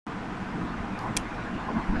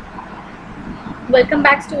Welcome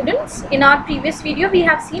back, students. In our previous video we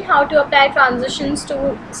have seen how to apply transitions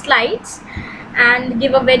to slides and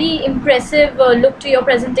give a very impressive look to your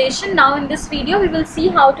presentation. Now in this video we will see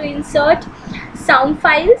how to insert sound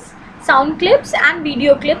files, sound clips and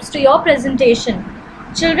video clips to your presentation.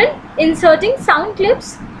 Children, inserting sound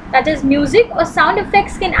clips, that is music or sound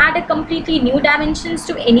effects, can add a completely new dimensions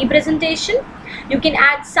to any presentation. You can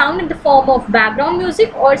add sound in the form of background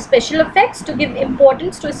music or special effects to give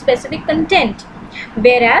importance to a specific content.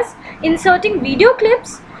 Whereas inserting video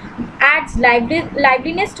clips adds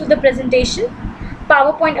liveliness to the presentation.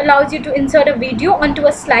 PowerPoint allows you to insert a video onto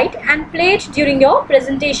a slide and play it during your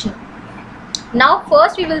presentation. Now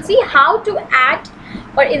first we will see how to add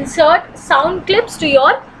or insert sound clips to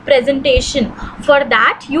your presentation. For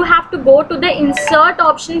that you have to go to the insert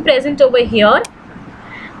option present over here,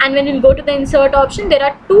 and when you go to the insert option there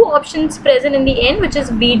are two options present in the end, which is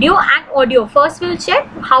video and audio. First we'll check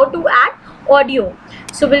how to add audio,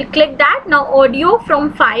 so we'll click that. Now audio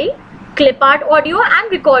from file, clip art audio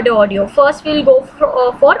and record audio. First we'll go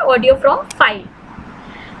for audio from file.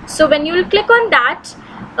 So when you will click on that,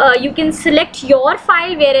 you can select your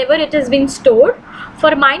file wherever it has been stored.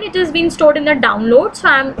 For mine it has been stored in the download, so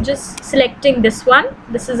I'm just selecting this one.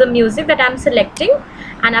 This is a music that I'm selecting,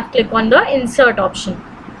 and I've clicked on the insert option.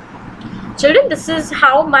 Children, this is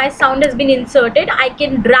how my sound has been inserted. I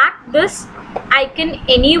can drag this icon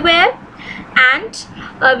anywhere, and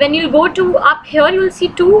when you go to up here you will see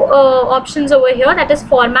two options over here, that is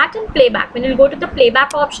format and playback. When you go to the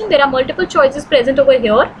playback option there are multiple choices present over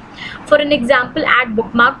here. For an example, add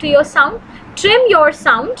bookmark to your sound. Trim your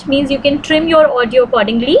sound means you can trim your audio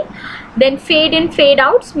accordingly. Then fade in, fade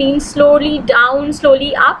outs means slowly down,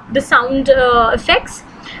 slowly up the sound effects.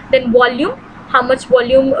 Then volume, how much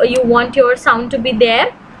volume you want your sound to be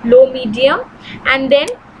there, low, medium. And then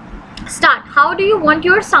start, how do you want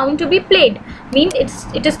your sound to be played? Mean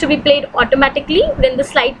it is to be played automatically when the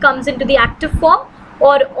slide comes into the active form,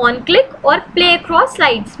 or on click, or play across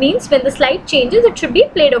slides means when the slide changes it should be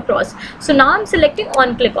played across. So now I'm selecting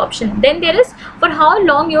on click option. Then there is for how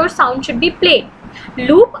long your sound should be played.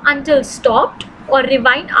 Loop until stopped or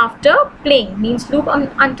rewind after playing means loop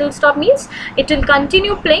until stop means it will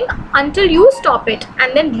continue playing until you stop it,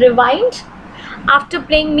 and then rewind after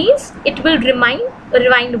playing means it will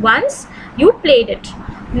rewind once you played it.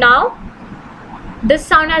 Now this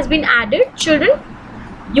sound has been added. Children,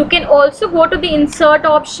 you can also go to the insert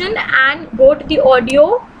option and go to the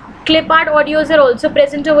audio. Clip art audios are also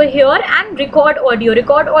present over here, and record audio.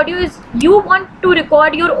 Record audio is you want to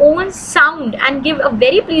record your own sound and give a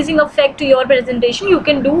very pleasing effect to your presentation. You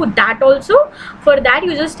can do that also. For that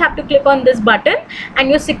you just have to click on this button and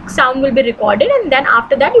your sound will be recorded, and then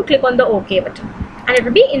after that you click on the OK button and it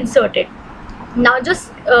will be inserted. Now just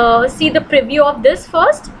see the preview of this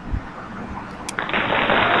first.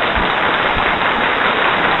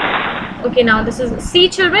 Okay, now this is, see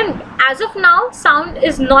children, as of now sound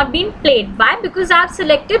is not being played. Why? Because I have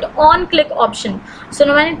selected on click option. So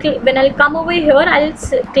now when I'll come over here, I'll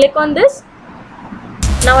click on this.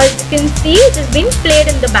 Now as you can see it is being played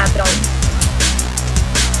in the background.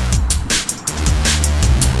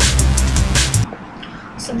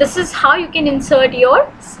 So this is how you can insert your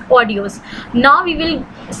audios. Now we will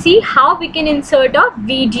see how we can insert a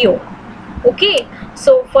video. Okay,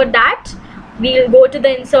 so for that we'll go to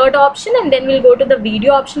the insert option, and then we'll go to the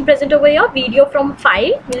video option present over here. Video from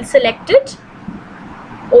file, we'll select it.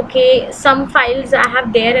 Okay, some files I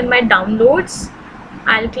have there in my downloads.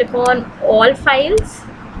 I'll click on all files.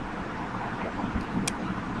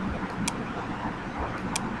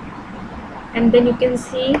 And then you can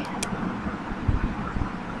see,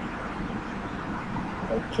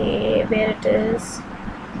 okay, where it is.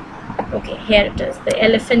 Okay, here it is, the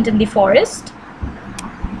elephant in the forest.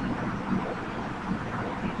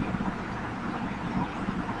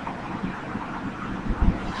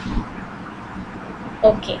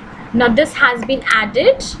 Okay, now this has been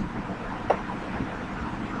added.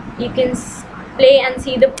 You can play and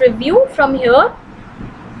see the preview from here.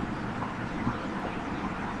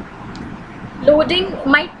 Loading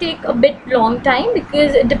might take a bit long time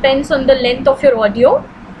because it depends on the length of your audio.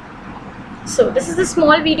 So this is the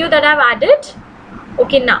small video that I've added.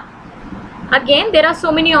 Okay, now again there are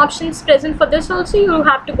so many options present for this also. You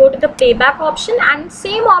have to go to the playback option, and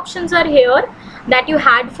same options are here that you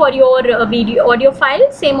had for your video audio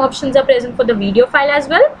file. Same options are present for the video file as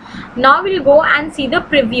well. Now we'll go and see the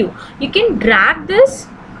preview. You can drag this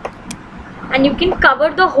and you can cover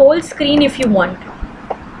the whole screen if you want.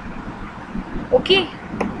 Okay,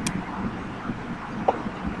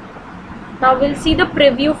 now we'll see the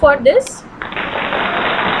preview for this.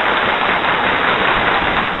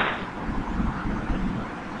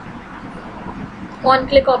 on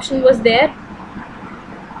click option was there.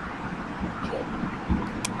 Okay.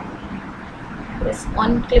 This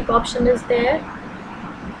on click option is there.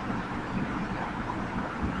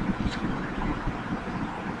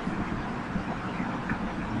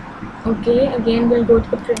 Okay, again we'll go to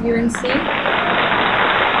the preview and see.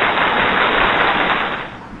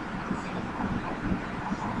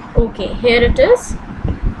 Okay, here it is.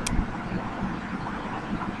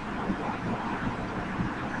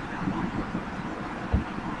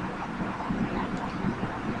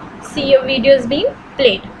 See, your video is being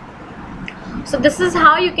played. So this is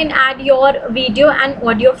how you can add your video and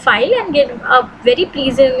audio file and get a very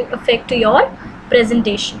pleasing effect to your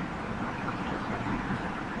presentation.